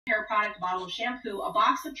hair product, a bottle of shampoo, a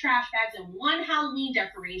box of trash bags, and one Halloween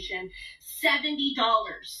decoration, $70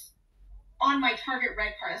 on my Target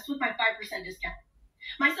Red card. That's with my 5% discount.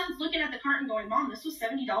 My son's looking at the cart and going, Mom, this was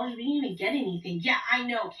 $70. We didn't even get anything. Yeah, I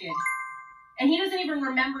know, kid. And he doesn't even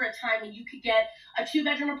remember a time when you could get a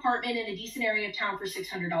 2-bedroom apartment in a decent area of town for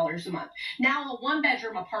 $600 a month. Now a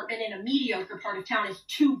 1-bedroom apartment in a mediocre part of town is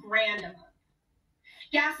 $2,000 a month.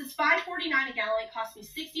 Gas is $5.49 a gallon. It cost me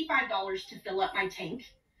 $65 to fill up my tank.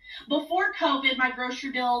 Before COVID, my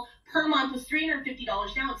grocery bill per month was $350.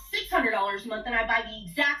 Now it's $600 a month, and I buy the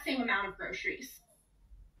exact same amount of groceries.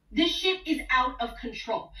 This shit is out of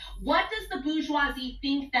control. What does the bourgeoisie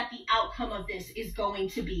think that the outcome of this is going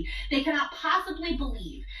to be? They cannot possibly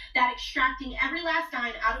believe that extracting every last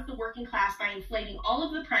dime out of the working class by inflating all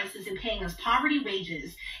of the prices and paying us poverty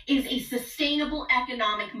wages is a sustainable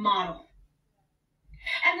economic model.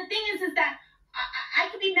 And the thing is that I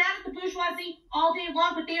could be mad at the bourgeoisie all day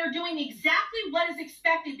long, but they are doing exactly what is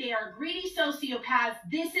expected. They are greedy sociopaths.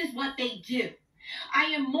 This is what they do. I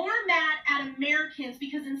am more mad at Americans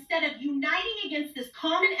because instead of uniting against this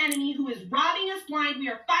common enemy who is robbing us blind, we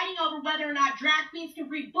are fighting over whether or not drag queens can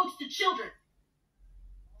read books to children.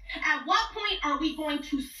 At what point are we going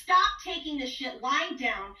to stop taking this shit lying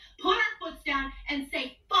down, put our foots down, and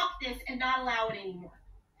say, fuck this, and not allow it anymore?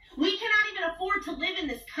 We cannot even afford to live in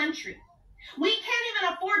this country. We can't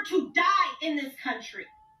even afford to die in this country.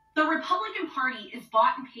 The Republican Party is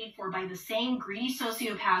bought and paid for by the same greedy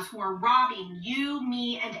sociopaths who are robbing you,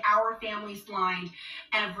 me, and our families blind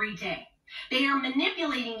every day. They are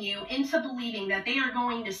manipulating you into believing that they are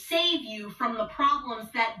going to save you from the problems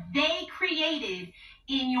that they created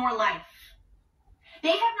in your life. They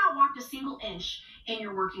have not walked a single inch in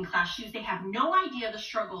your working class shoes. They have no idea the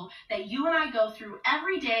struggle that you and I go through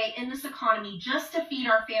every day in this economy just to feed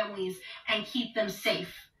our families and keep them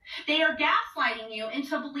safe. They are gaslighting you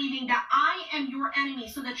into believing that I am your enemy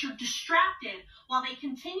so that you're distracted while they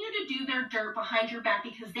continue to do their dirt behind your back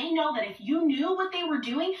because they know that if you knew what they were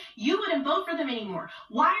doing, you wouldn't vote for them anymore.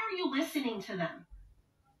 Why are you listening to them?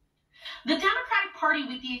 The Democratic Party,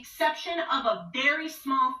 with the exception of a very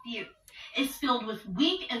small few, is filled with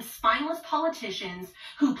weak and spineless politicians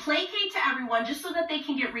who placate to everyone just so that they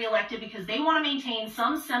can get reelected because they want to maintain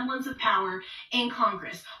some semblance of power in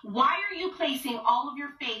Congress. Why are you placing all of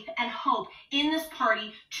your faith and hope in this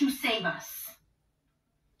party to save us?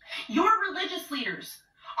 Your religious leaders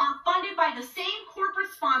are funded by the same corporate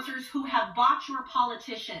sponsors who have bought your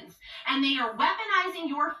politicians, and they are weaponizing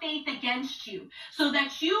your faith against you so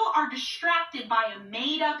that you are distracted by a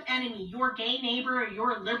made-up enemy, your gay neighbor or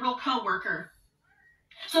your liberal coworker,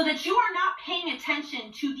 so that you are not paying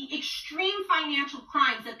attention to the extreme financial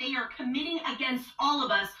crimes that they are committing against all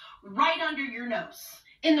of us right under your nose.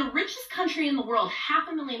 In the richest country in the world,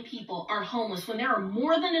 500,000 people are homeless when there are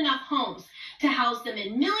more than enough homes to house them,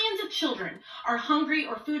 and millions of children are hungry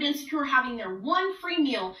or food insecure, having their one free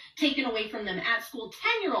meal taken away from them at school.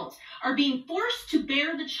 10-year-olds are being forced to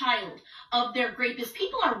bear the child of their rapists.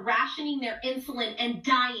 People are rationing their insulin and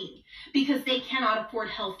dying because they cannot afford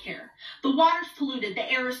health care. The water's polluted, the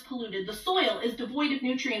air is polluted, the soil is devoid of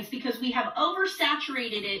nutrients because we have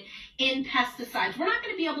oversaturated it in pesticides. We're not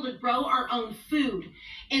going to be able to grow our own food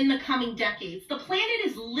in the coming decades. The planet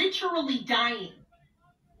is literally dying.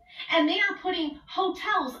 And they are putting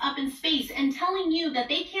hotels up in space and telling you that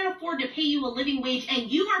they can't afford to pay you a living wage, and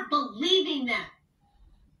you are believing them.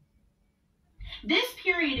 This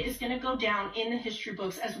period is going to go down in the history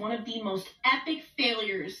books as one of the most epic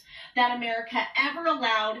failures that America ever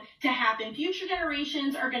allowed to happen. Future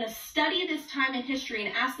generations are going to study this time in history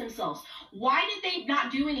and ask themselves, why did they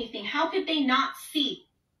not do anything? How could they not see?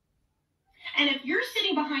 And if you're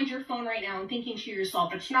sitting behind your phone right now and thinking to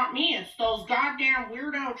yourself, it's not me, it's those goddamn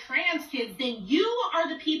weirdo trans kids, then you are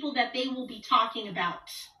the people that they will be talking about.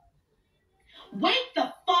 Wake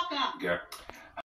the fuck up. Yeah.